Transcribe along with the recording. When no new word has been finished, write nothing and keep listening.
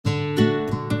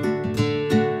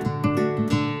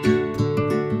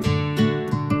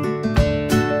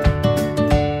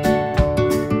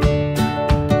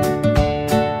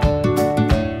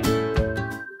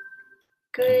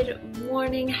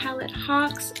morning, Hallett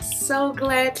Hawks. So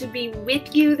glad to be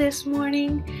with you this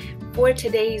morning. For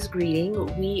today's greeting,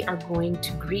 we are going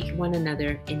to greet one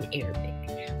another in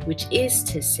Arabic, which is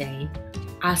to say,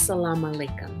 Assalamu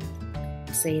alaikum.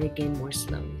 I'll say it again more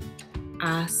slowly.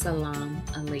 Assalamu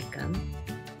alaikum,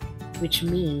 which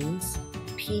means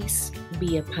peace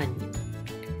be upon you.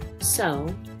 So,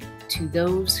 to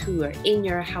those who are in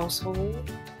your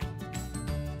household,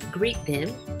 greet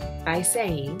them by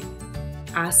saying,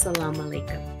 Assalamu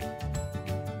alaikum.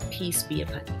 Peace be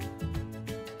upon you.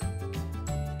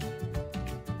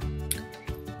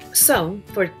 So,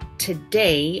 for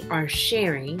today, our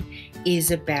sharing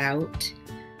is about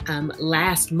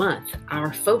last month.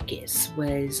 Our focus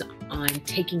was on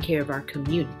taking care of our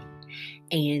community.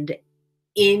 And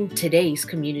in today's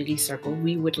community circle,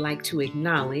 we would like to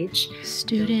acknowledge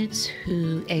students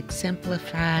who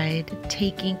exemplified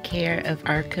taking care of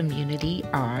our community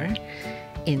are,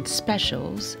 in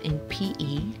specials in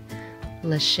PE,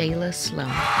 LaShayla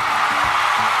Sloan.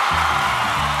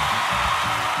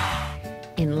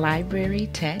 In library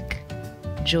tech,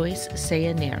 Joyce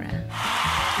Sayanera.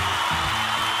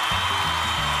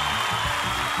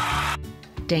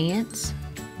 Dance,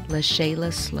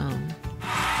 LaShayla Sloan.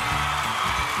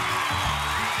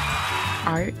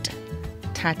 Art,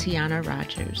 Tatiana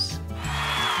Rogers.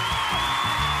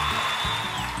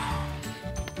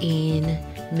 In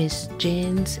Miss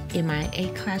Jen's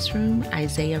MIA classroom,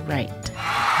 Isaiah Wright.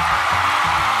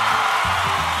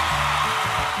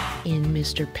 In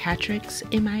Mr. Patrick's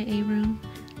MIA room,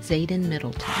 Zayden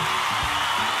Middleton.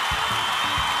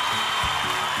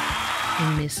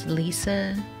 In Miss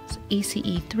Lisa's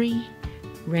ECE 3,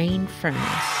 Rain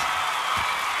Furnace.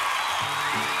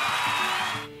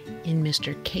 In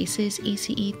Mr. Case's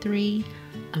ECE 3,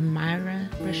 Amira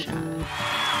Rashad.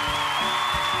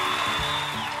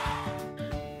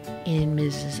 In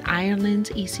Mrs.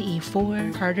 Ireland's ECE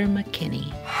 4, Carter McKinney.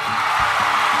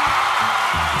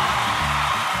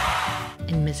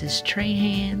 In Mrs.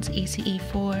 Trahan's ECE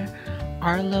 4,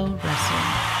 Arlo Russell.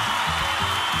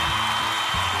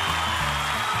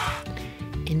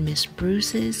 In Miss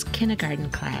Bruce's kindergarten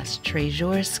class,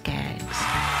 Trejor Skaggs.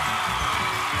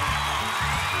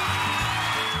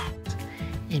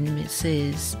 In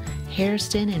Mrs.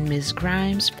 Hairston and Ms.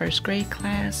 Grimes' first grade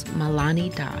class,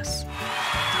 Milani Das.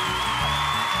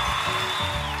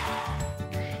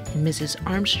 In Mrs.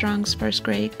 Armstrong's first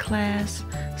grade class,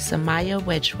 Samaya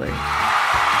Wedgeworth.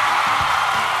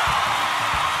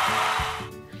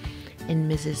 In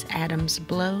Mrs. Adams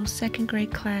Blow's second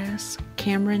grade class,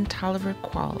 Cameron Tolliver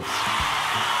Qualls.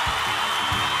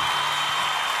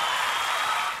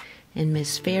 In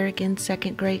Miss Farragon's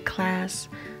second grade class,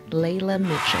 Layla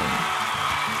Mitchell.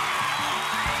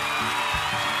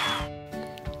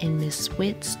 In Miss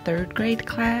Witt's third grade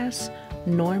class,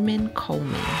 Norman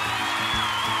Coleman.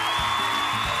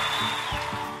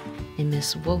 In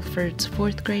Miss Wolford's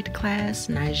fourth grade class,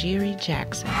 Nigeri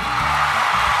Jackson.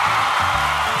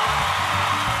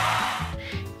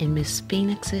 In Miss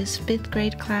Phoenix's fifth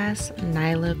grade class,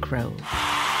 Nyla Grove.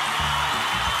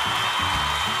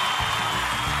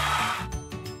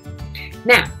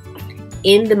 Now,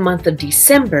 in the month of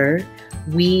December,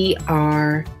 we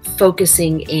are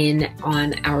focusing in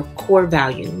on our core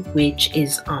value, which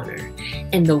is honor.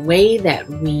 And the way that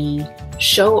we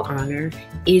show honor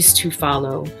is to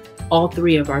follow all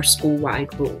three of our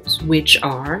school-wide rules, which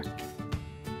are,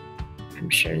 I'm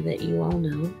sure that you all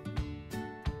know.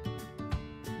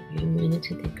 Give you a minute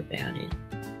to think about it.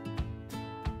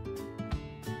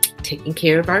 Taking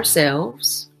care of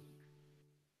ourselves.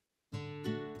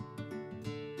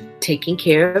 Taking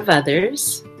care of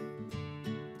others,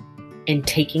 and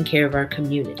taking care of our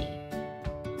community.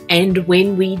 And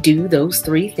when we do those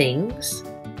three things,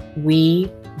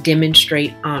 we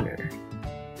demonstrate honor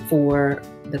for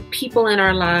the people in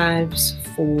our lives,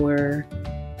 for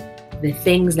the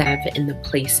things and the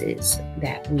places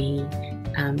that we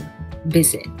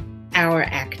visit. Our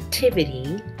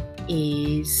activity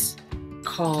is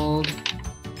called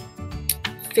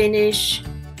Finish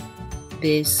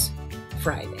This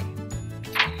Friday.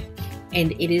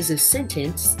 And it is a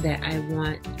sentence that I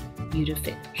want you to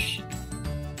finish.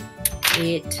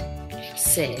 It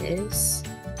says,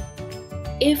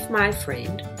 if my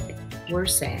friend were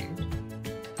sad,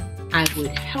 I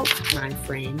would help my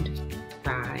friend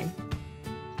by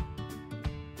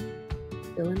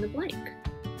fill in the blank.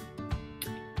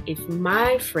 If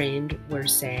my friend were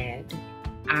sad,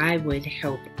 I would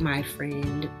help my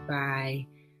friend by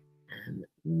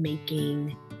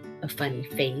making a funny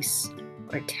face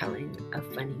or telling a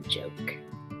funny joke.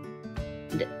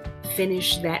 And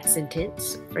finish that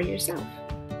sentence for yourself.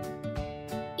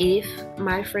 If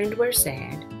my friend were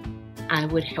sad, I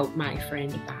would help my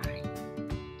friend buy.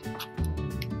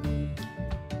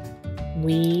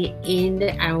 We end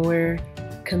our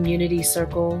community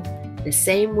circle the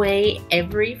same way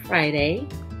every Friday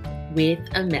with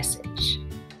a message.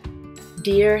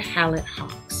 Dear Hallett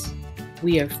Hawks,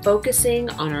 we are focusing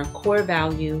on our core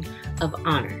value of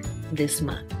honor this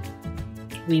month.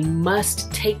 We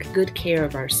must take good care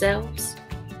of ourselves,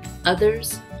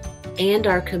 others, and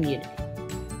our community.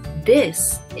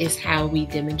 This is how we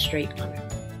demonstrate honor.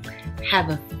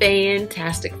 Have a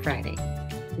fantastic Friday.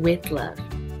 With love,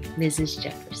 Mrs.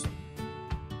 Jefferson.